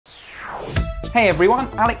Hey everyone,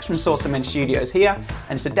 Alex from Saucerman Studios here,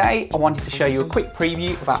 and today I wanted to show you a quick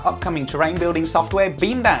preview of our upcoming terrain building software,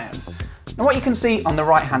 BeamDown. Now what you can see on the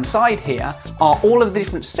right hand side here are all of the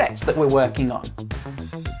different sets that we're working on.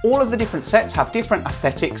 All of the different sets have different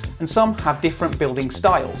aesthetics and some have different building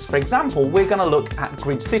styles. For example, we're going to look at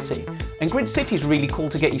Grid City, and Grid City is really cool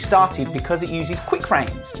to get you started because it uses quick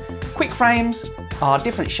frames. Quick frames are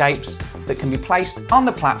different shapes that can be placed on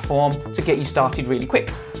the platform to get you started really quick.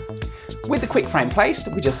 With the quick frame placed,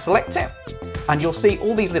 we just select it and you'll see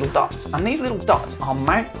all these little dots, and these little dots are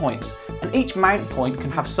mount points, and each mount point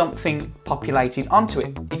can have something populated onto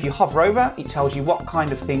it. If you hover over, it tells you what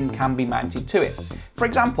kind of thing can be mounted to it. For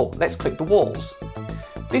example, let's click the walls.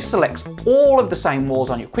 This selects all of the same walls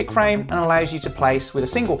on your quick frame and allows you to place with a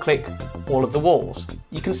single click all of the walls.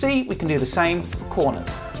 You can see we can do the same for corners.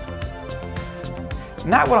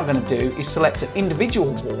 Now what I'm going to do is select an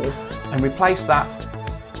individual wall and replace that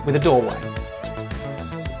with a doorway.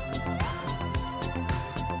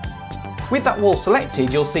 With that wall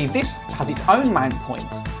selected, you'll see this has its own mount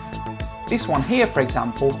point. This one here, for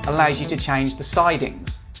example, allows you to change the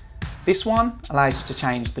sidings. This one allows you to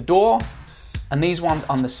change the door, and these ones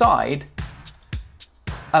on the side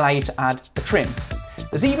allow you to add a trim.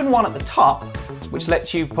 There's even one at the top which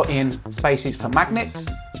lets you put in spaces for magnets,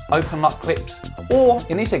 open lock clips, or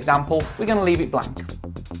in this example, we're going to leave it blank.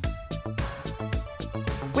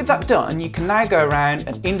 With that done, you can now go around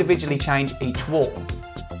and individually change each wall.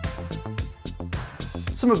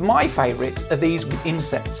 Some of my favourites are these with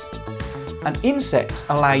insets. And insets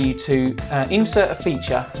allow you to insert a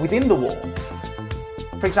feature within the wall.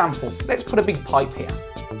 For example, let's put a big pipe here.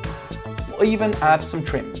 We'll even add some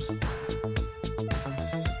trims.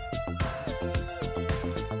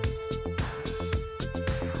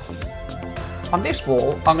 On this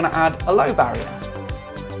wall, I'm going to add a low barrier.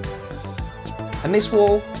 And this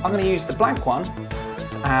wall, I'm going to use the blank one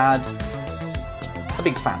to add a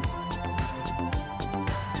big fan.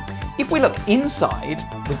 If we look inside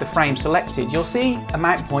with the frame selected, you'll see a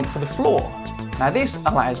mount point for the floor. Now this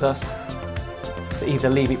allows us to either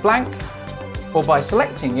leave it blank, or by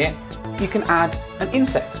selecting it, you can add an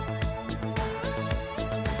inset.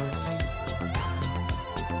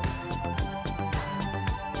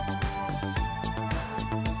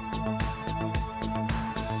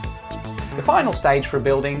 The final stage for a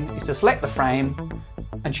building is to select the frame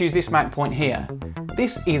and choose this mount point here.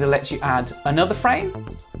 This either lets you add another frame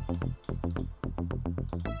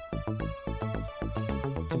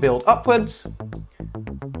to build upwards,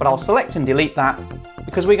 but I'll select and delete that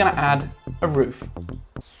because we're going to add a roof.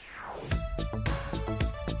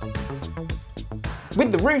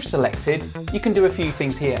 With the roof selected, you can do a few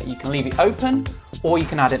things here. You can leave it open, or you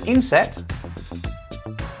can add an inset.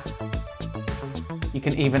 You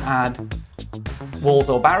can even add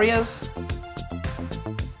walls or barriers,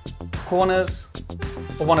 corners,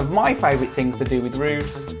 or one of my favourite things to do with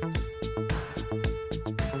roofs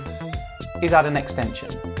is add an extension.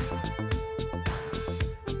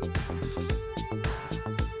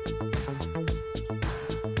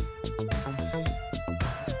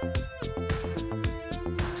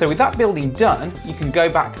 So with that building done, you can go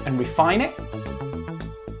back and refine it.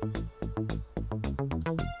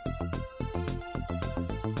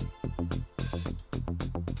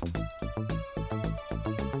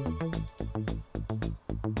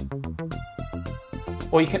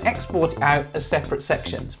 Or you can export it out as separate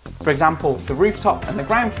sections. For example, the rooftop and the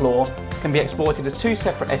ground floor can be exported as two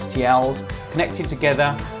separate STLs connected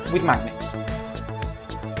together with magnets.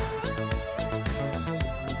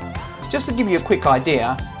 Just to give you a quick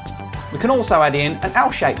idea, we can also add in an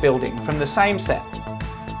L-shaped building from the same set.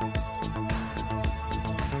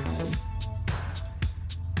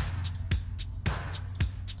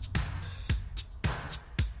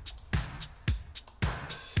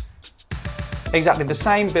 Exactly the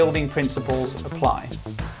same building principles apply.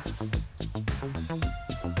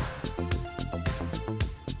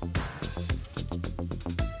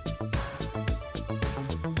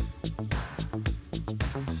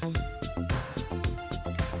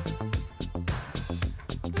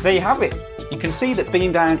 So there you have it. You can see that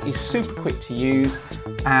BeamDown is super quick to use,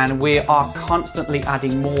 and we are constantly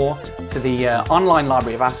adding more to the online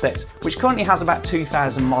library of assets, which currently has about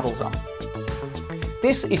 2,000 models on.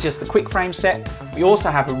 This is just the quick frame set. We also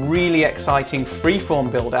have a really exciting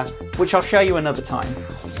freeform builder, which I'll show you another time.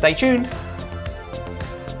 Stay tuned.